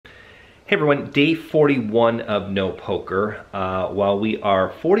Hey everyone, day 41 of No Poker. While we are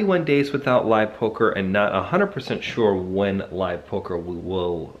 41 days without live poker and not 100% sure when live poker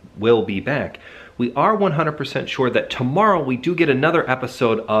will be back, we are 100% sure that tomorrow we do get another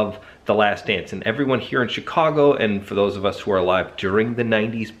episode of The Last Dance. And everyone here in Chicago, and for those of us who are alive during the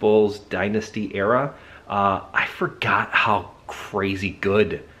 90s Bulls dynasty era, I forgot how crazy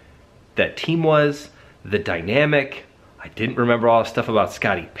good that team was, the dynamic. I didn't remember all the stuff about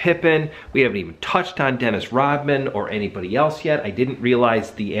Scottie Pippen. We haven't even touched on Dennis Rodman or anybody else yet. I didn't realize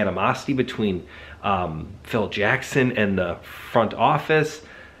the animosity between Phil Jackson and the front office,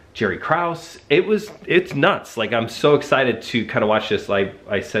 Jerry Krause. It's nuts. Like, I'm so excited to kind of watch this. Like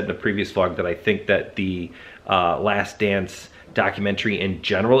I said in a previous vlog that I think that the Last Dance documentary in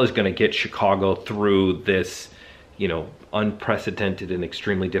general is going to get Chicago through this, you know, unprecedented and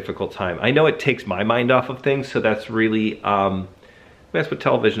extremely difficult time. I know it takes my mind off of things, so that's really that's what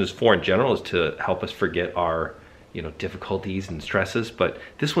television is for in general, is to help us forget our, you know, difficulties and stresses. But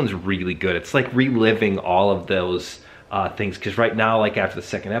this one's really good. It's like reliving all of those things, because right now, like after the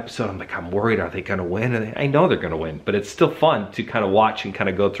second episode, I'm like, I'm worried, are they gonna win? And I know they're gonna win, but it's still fun to kind of watch and kind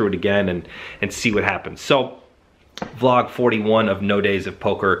of go through it again and see what happens. So vlog 41 of No Days of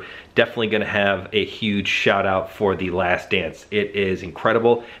Poker, definitely going to have a huge shout out for The Last Dance. It is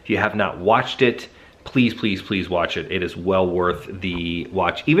incredible. If you have not watched it, please watch it. It is well worth the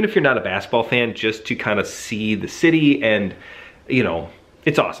watch, even if you're not a basketball fan, just to kind of see the city, and you know,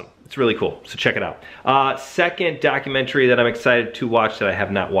 it's awesome. It's really cool, so check it out. Second documentary that I'm excited to watch that I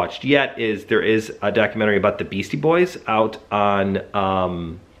have not watched yet is, there is a documentary about the Beastie Boys out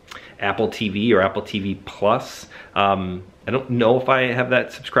on Apple TV or Apple TV Plus. I don't know if I have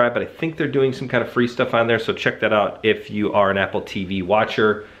that subscribed, but I think they're doing some kind of free stuff on there, so check that out if you are an Apple TV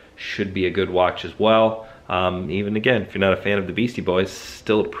watcher. Should be a good watch as well. Even again, if you're not a fan of the Beastie Boys,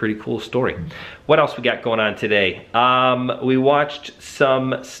 still a pretty cool story. What else we got going on today? We watched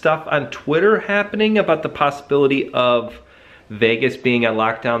some stuff on Twitter happening about the possibility of Vegas being on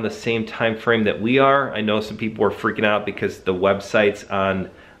lockdown the same time frame that we are. I know some people were freaking out because the websites on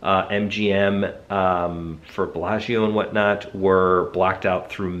MGM for Bellagio and whatnot were blocked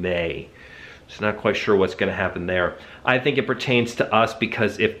out through May. So not quite sure what's going to happen there. I think it pertains to us,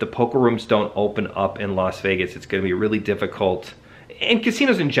 because if the poker rooms don't open up in Las Vegas, it's going to be really difficult. And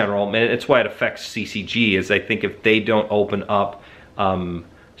casinos in general, and it's why it affects CCG, is I think if they don't open up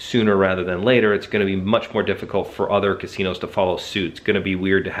sooner rather than later, it's going to be much more difficult for other casinos to follow suit. It's going to be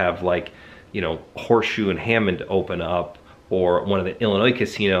weird to have, like, you know, Horseshoe and Hammond open up, or one of the Illinois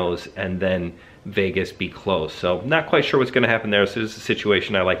casinos, and then Vegas be closed. So not quite sure what's going to happen there. So this is a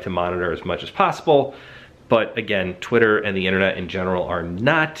situation I like to monitor as much as possible. But again, Twitter and the internet in general are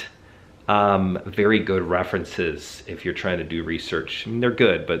not very good references if you're trying to do research. I mean, they're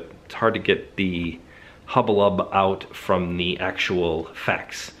good, but it's hard to get the hubbub out from the actual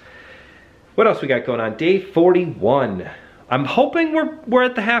facts. What else we got going on? Day 41. I'm hoping we're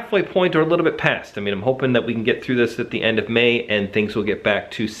at the halfway point, or a little bit past. I mean, I'm hoping that we can get through this at the end of May and things will get back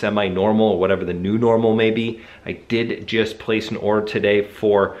to semi-normal, or whatever the new normal may be. I did just place an order today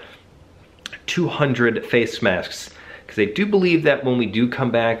for 200 face masks, because I do believe that when we do come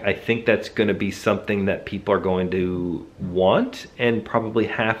back, I think that's going to be something that people are going to want and probably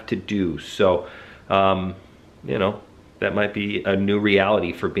have to do. So, you know, that might be a new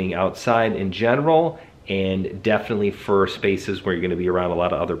reality for being outside in general, and definitely for spaces where you're going to be around a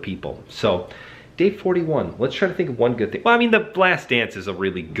lot of other people. So day 41, let's try to think of one good thing. Well, I mean, the Last Dance is a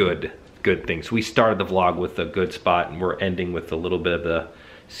really good thing. So we started the vlog with a good spot, and we're ending with a little bit of the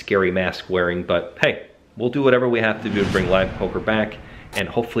scary mask wearing. But hey, we'll do whatever we have to do to bring live poker back, and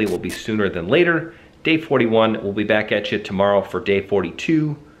hopefully it will be sooner than later. Day 41, we'll be back at you tomorrow for day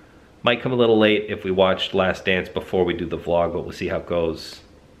 42. Might come a little late if we watch Last Dance before we do the vlog, but we'll see how it goes.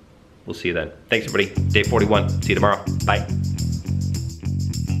 We'll see you then. Thanks, everybody. Day 41. See you tomorrow. Bye.